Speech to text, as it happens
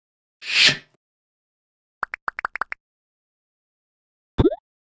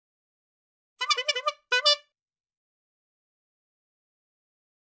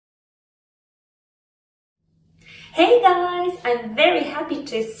Hey guys, I'm very happy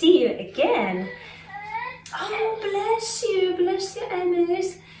to see you again. Oh, bless you,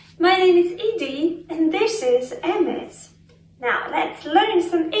 EMYS. My name is Edie and this is EMYS. Now let's learn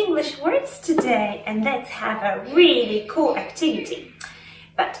some English words today and let's have a really cool activity.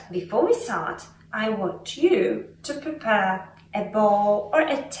 But before we start, I want you to prepare a ball or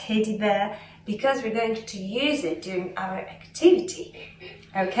a teddy bear because we're going to use it during our activity.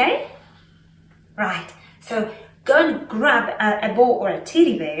 Okay? Right, so go and grab a ball or a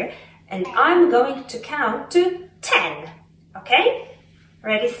teddy bear and I'm going to count to 10. Okay?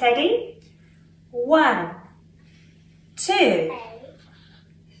 Ready, steady? 1, 2,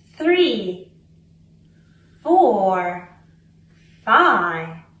 3, 4,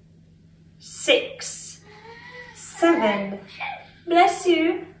 5, 6, 7, bless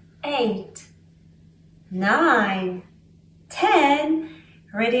you, 8, 9, 10.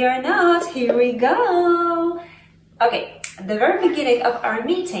 Ready or not, here we go. Okay, at the very beginning of our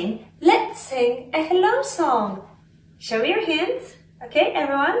meeting, let's sing a hello song. Show me your hands. Okay,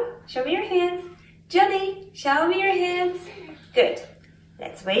 everyone, show me your hands. Johnny, show me your hands. Good.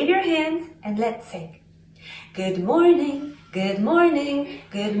 Let's wave your hands and let's sing. Good morning, good morning,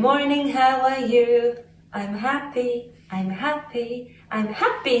 good morning, how are you? I'm happy, I'm happy, I'm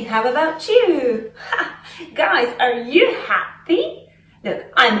happy. How about you? Guys, are you happy? Look,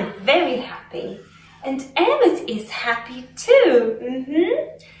 I'm very happy. And EMYS is happy too.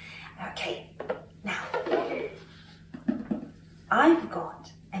 Okay, now I've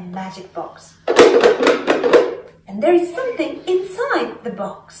got a magic box. And there is something inside the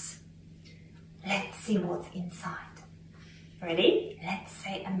box. Let's see what's inside. Ready? Let's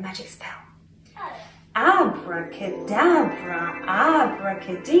say a magic spell. Abracadabra,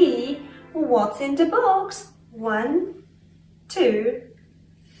 abracadee. What's in the box? 1, 2,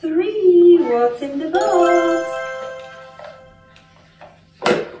 3. What's in the box?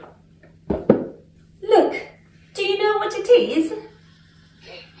 Look, do you know what it is?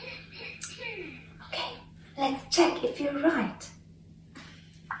 Okay, let's check if you're right.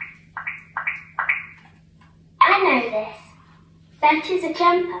 I know this. That is a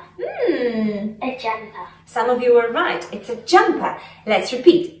jumper. A jumper. Some of you were right. It's a jumper. Let's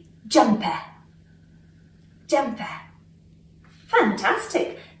repeat. Jumper. Jumper.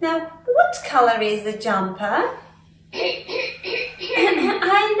 Fantastic. Now, what color is the jumper?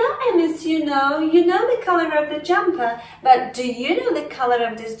 I know, EMYS, you know the color of the jumper, but do you know the color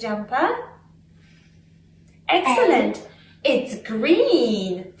of this jumper? Excellent. It's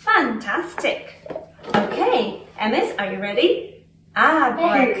green. Fantastic. Okay, EMYS, are you ready?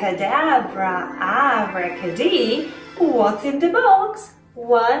 Abracadabra, abracadee. What's in the box?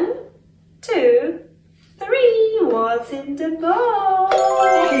 1, 2, 3. What's in the box?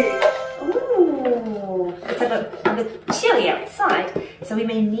 Ooh, it's a bit chilly outside, so we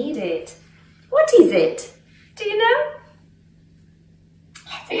may need it. What is it? Do you know?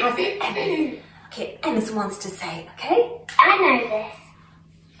 Let's ask EMYS. Okay, EMYS wants to say, okay? I know this.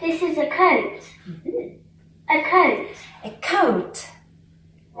 This is a coat. A coat. A coat.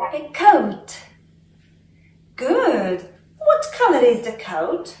 A coat. Good. What color is the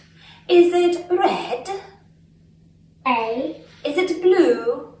coat? Is it red? A. Is it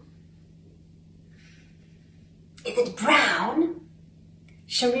blue? Is it brown?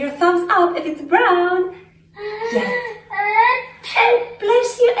 Show me your thumbs up if it's brown. Yes. Oh,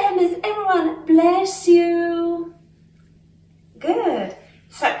 bless you, EMYS. Everyone, bless you. Good.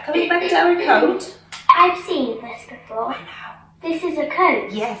 So, coming back to our coat. I've seen this before. I know. This is a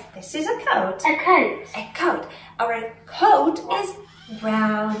coat. Yes, this is a coat. A coat. A coat. Our coat is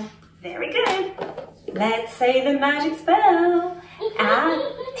brown. Very good. Let's say the magic spell.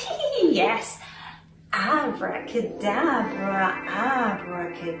 Yes. Abracadabra,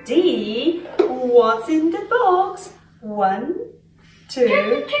 abracadee. What's in the box? 1, 2,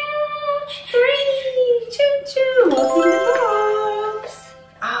 3. Choo choo. What's in the box?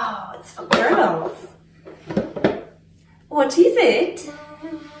 Oh, it's for girls. What is it?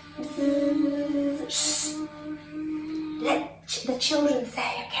 Shh. Let the children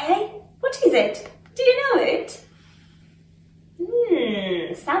say, okay? What is it? Do you know it?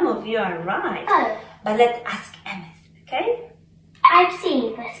 Some of you are right. Oh. But let's ask EMYS, okay? I've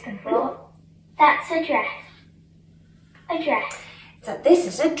seen this before. That's a dress. A dress. So this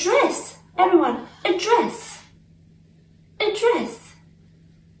is a dress. Everyone, a dress. A dress.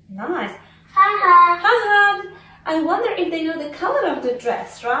 Nice. Ha ha. Ha. I wonder if they know the color of the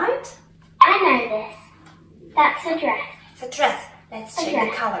dress, right? I know this. That's a dress. It's a dress. Let's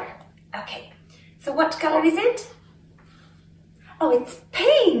check the color. Okay. So what color is it? Oh, it's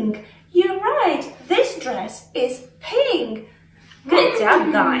pink. You're right. This dress is pink. Good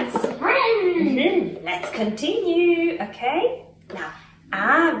job, guys. Let's continue, okay? Now,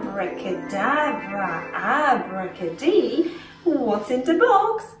 abracadabra, abracadee. What's in the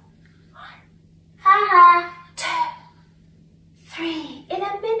box? 1, Ha 2, 3. In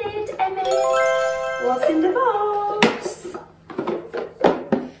a minute, Emmy. What's in the box?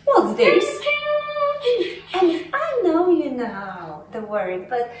 What's this? Emmy, I know you know the word,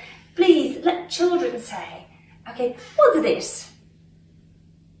 but please let children say. Okay, what's this?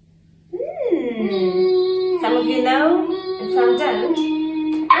 Some of you know and some don't.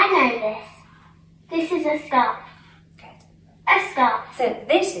 I know this. This is a scarf. Good. A scarf. So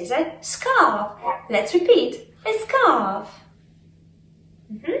this is a scarf. Let's repeat. A scarf.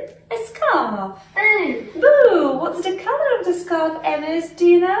 A scarf. Boo. Boo! What's the colour of the scarf, Emma? Do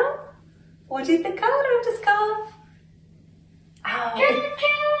you know? What is the colour of the scarf? Oh,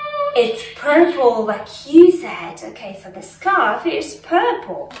 it's purple, like you said. Okay, so the scarf is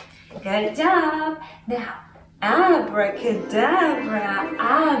purple. Good job. Now, abracadabra,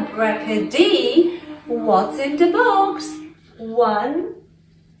 abracadee. What's in the box? 1,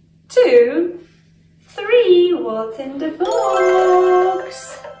 2, 3. What's in the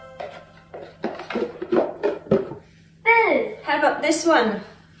box? Boo. How about this one?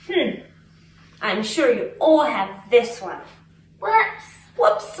 I'm sure you all have this one. Whoops.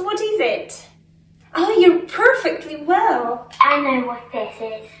 Whoops, what is it? Oh, you're perfectly well. I know what this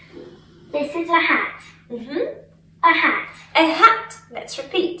is. This is a hat. A hat. A hat. Let's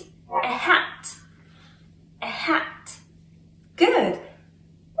repeat. A hat. A hat. Good.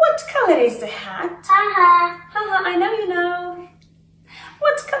 What colour is the hat? Ha Haha, I know you know.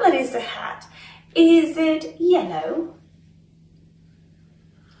 What colour is the hat? Is it yellow?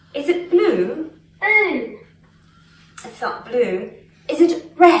 Is it blue? Boo. It's not blue. Is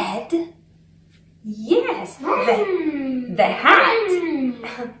it red? Yes, the hat.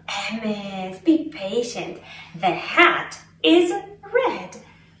 Emma, be patient. The hat is red.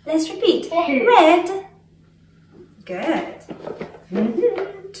 Let's repeat. Red. Good.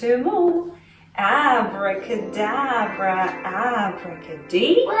 2 more. Abracadabra,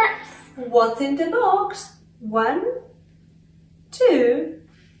 abracadee. Whoops. What's in the box? 1, 2,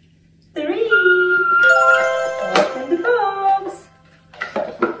 3. What's in the box?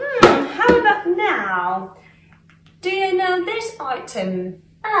 How about now? Do you know this item?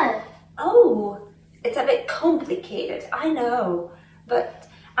 Oh. Oh, it's a bit complicated, I know, but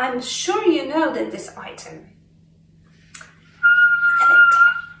I'm sure you know that this item. It's a bit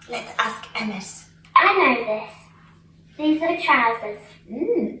tough. Let's ask Emis. I know this. These are trousers.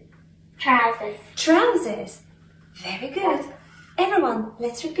 Trousers. Trousers. Very good. Everyone,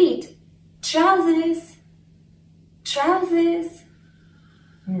 let's repeat. Trousers. Trousers.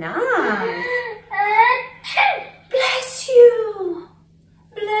 Nice. Bless you.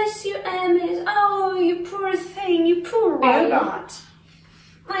 Bless you, Emis. Oh, you poor thing. You poor robot.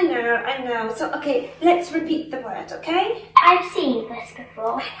 I know. So, okay, let's repeat the word, okay? I've seen this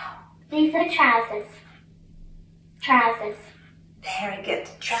before. I know. These are trousers. Trousers. Very good.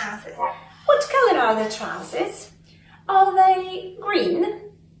 Trousers. What colour are the trousers? Are they green?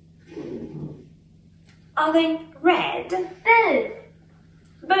 Are they red? Boo.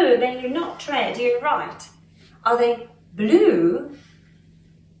 Boo, then you're not red, you're right. Are they blue?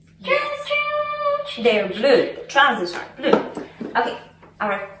 Yes. They're blue. The trousers are blue. Okay,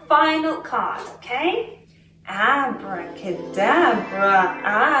 our final card, okay? Abracadabra,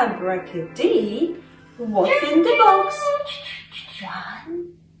 abracadee. What's in the box?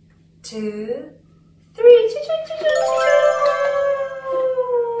 1, 2, 3.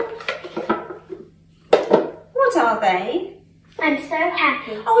 What are they? I'm so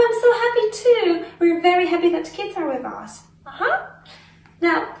happy. Oh, I'm so happy too. We're very happy that kids are with us.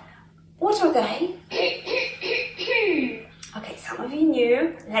 Now, what are they? Okay, some of you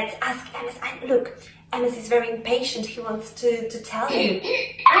knew. Let's ask Emis. And look, Emis is very impatient. He wants to tell you.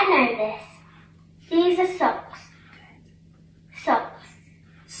 I know this. These are socks. Socks.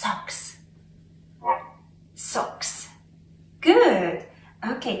 Socks. Socks. Good.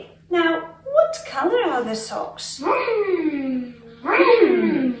 Okay, now what color are the socks?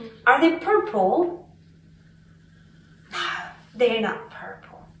 Are they purple? No, they're not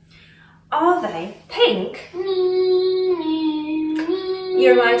purple. Are they pink?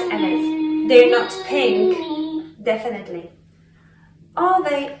 You're right, Alice. They're not pink. Definitely. Are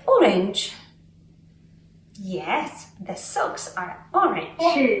they orange? Yes, the socks are orange.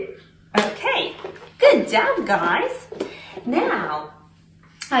 Okay, good job, guys. Now,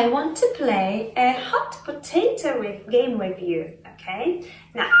 I want to play a hot potato game with you, okay?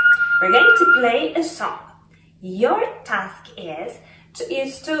 Now, we're going to play a song. Your task is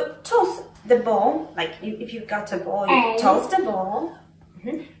to toss the ball, like if you've got a ball, you toss the ball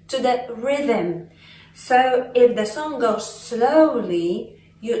to the rhythm. So if the song goes slowly,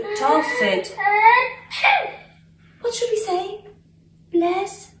 you toss it. What should we say?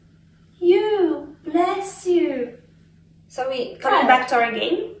 Bless you, bless you. So we coming back to our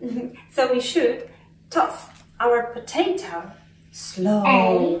game. So we should toss our potato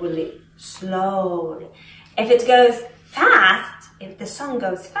slowly, slowly. If it goes fast, if the song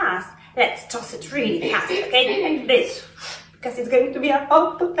goes fast, let's toss it really fast, okay? Like this, because it's going to be a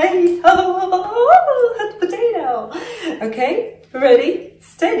hot potato, hot potato. Okay, ready,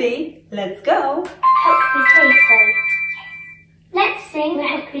 steady, let's go. Hot potato. Let's sing the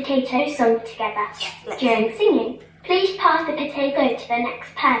hot potato song together. Yes, During singing, please pass the potato to the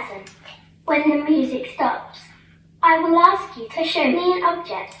next person. When the music stops, I will ask you to show me an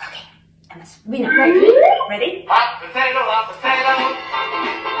object. Okay, we know. Ready? Ready? Hot potato, hot potato.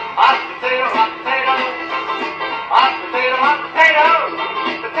 Hot potato, hot potato. Hot potato, hot potato.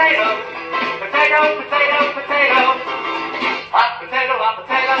 Potato, potato, potato, potato. Hot potato, hot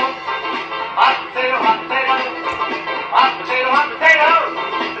potato. Hot potato, hot potato. Hot potato, hot potato.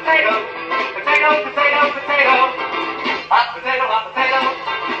 Potato, potato, potato, potato. Hot potato, hot potato.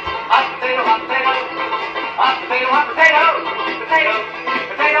 Hot potato, hot potato. Hot potato, hot potato. Potato,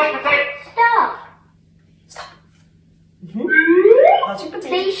 potato, potato. Stop. Stop. Hold your potato.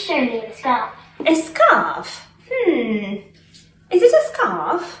 Please show me the scarf. A scarf? Is it a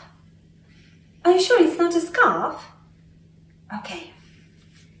scarf? Are you sure it's not a scarf? Okay.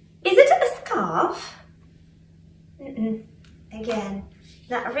 Is it a scarf? Again,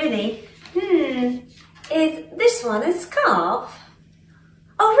 not really. Is this one a scarf?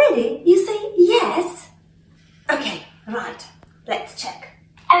 Oh, really? You say yes? Okay, right. Let's check.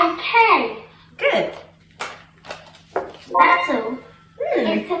 Okay. Good. That's all.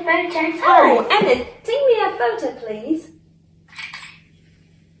 It's a photo time. Oh, Emma, take me a photo, please.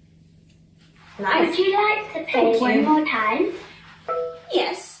 Nice. Would you like to play Thank one you. more time?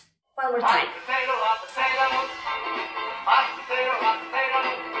 Yes. One more time. Hot potato, hot potato. Hot potato, hot potato.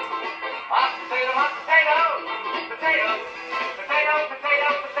 Hot potato, hot potato. Potato, potato, potato,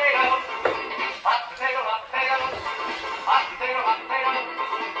 potato. Hot potato, hot potato. Hot potato, hot potato.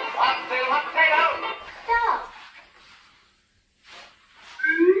 Hot potato, hot potato. Stop.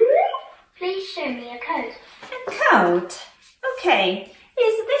 Please show me a coat. A coat. Okay.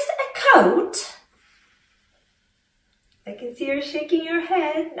 Is this a coat? I can see you're shaking your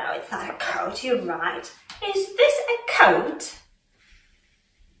head. No, it's not a coat. You're right. Is this a coat?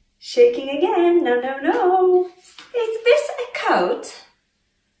 Shaking again. No, no, no. Is this a coat?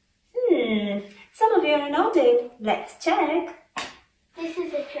 Some of you are nodding. Let's check. This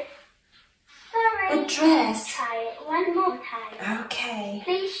is a dress. Sorry. A dress. Try it one more time. Okay.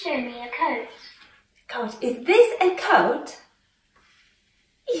 Please show me a coat. Coat. Is this a coat?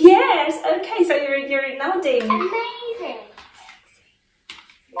 Yes. Okay. So you're nodding. Amazing.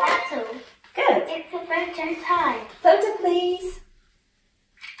 That's all. Good. It's a photo time. Photo, please.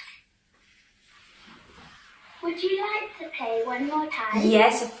 Would you like to play one more time?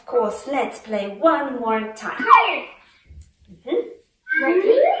 Yes, of course. Let's play one more time.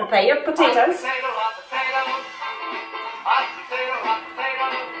 Ready? Prepare your potatoes. Potato, hot potato. Hot potato, hot potato.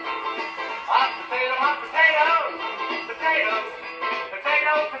 Hot potato, hot potato. Potato,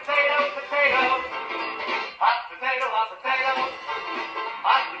 potato, potato, potato. Hot potato, hot potato.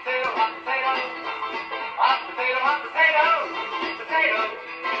 Hot potato, hot potato. Hot potato, hot potato. Potato,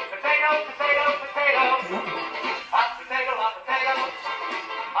 potato, potato, potato. Hot potato, hot potato.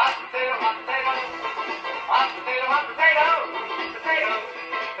 Hot potato, hot potato. Hot potato, hot potato.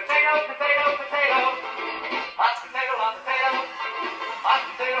 Potato, potato, potato, potato. Hot potato, hot potato. Hot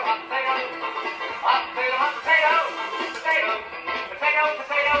potato, hot potato. Hot potato, hot potato. Potato, potato,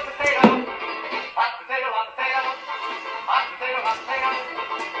 potato, potato. Hot potato, hot potato. Hot potato, hot potato.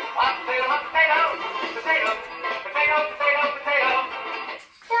 Hot potato, hot potato. Potato, potato, potato, potato.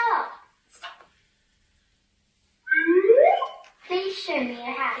 Stop. Please show me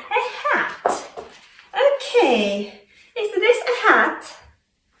a hat. A hat. Okay. Is this a hat?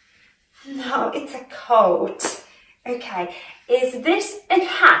 No, it's a coat. Okay. Is this a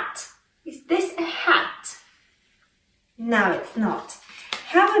hat? Is this a hat? No, it's not.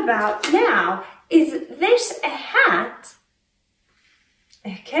 How about now? Is this a hat?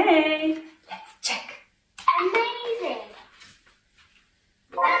 Okay. Let's check. Amazing.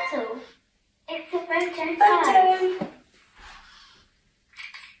 That's all. It's a photo time. Photo.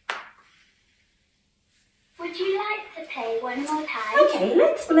 one more time? Okay,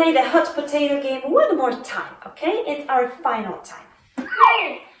 let's play the hot potato game one more time, okay? It's our final time.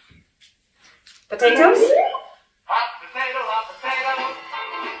 Yay! Potatoes? Hot potato, hot potato.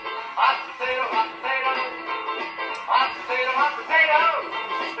 Hot potato, hot potato. Hot potato, hot potato.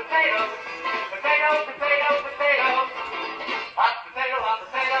 Potato, potato, potato, potato. Hot potato, hot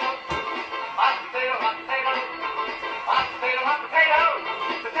potato. Hot potato, hot potato. Hot potato, hot potato.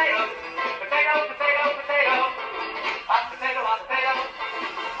 Potato, potato, potato, potato. Hot potato, hot potato.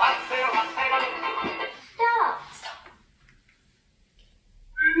 Hot potato, hot potato. Stop!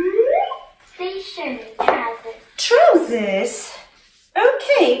 Please show me trousers. Trousers.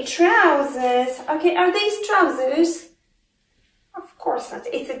 Okay, trousers. Okay, are these trousers? Of course not.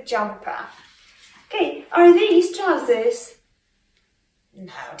 It's a jumper. Okay, are these trousers?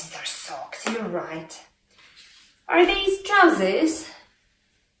 No, these are socks. You're right. Are these trousers?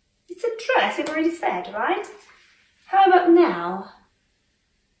 It's a dress. You've already said, right? How about now?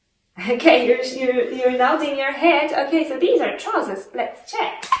 Okay, you're nodding your head. Okay, so these are trousers. Let's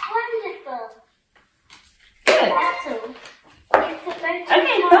check. Wonderful. Good. That's all. It's a photo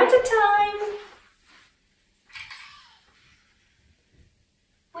Okay, time. photo time.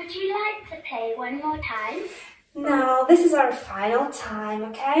 Would you like to play one more time? No, this is our final time,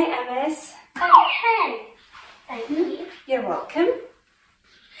 okay, EMYS? Okay. Thank you. You're welcome.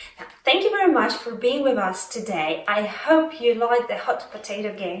 Now, thank you very much for being with us today. I hope you liked the hot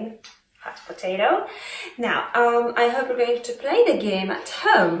potato game. Hot potato. Now, I hope you're going to play the game at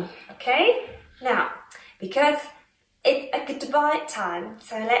home, okay? Now, because it's a goodbye time,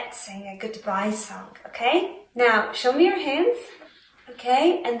 so let's sing a goodbye song, okay? Now, show me your hands,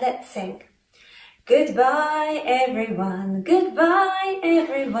 okay? And let's sing. Goodbye, everyone. Goodbye,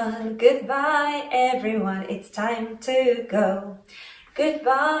 everyone. Goodbye, everyone. It's time to go.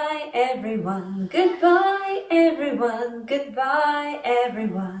 Goodbye, everyone. Goodbye, everyone. Goodbye,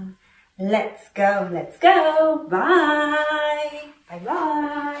 everyone. Let's go. Let's go. Bye.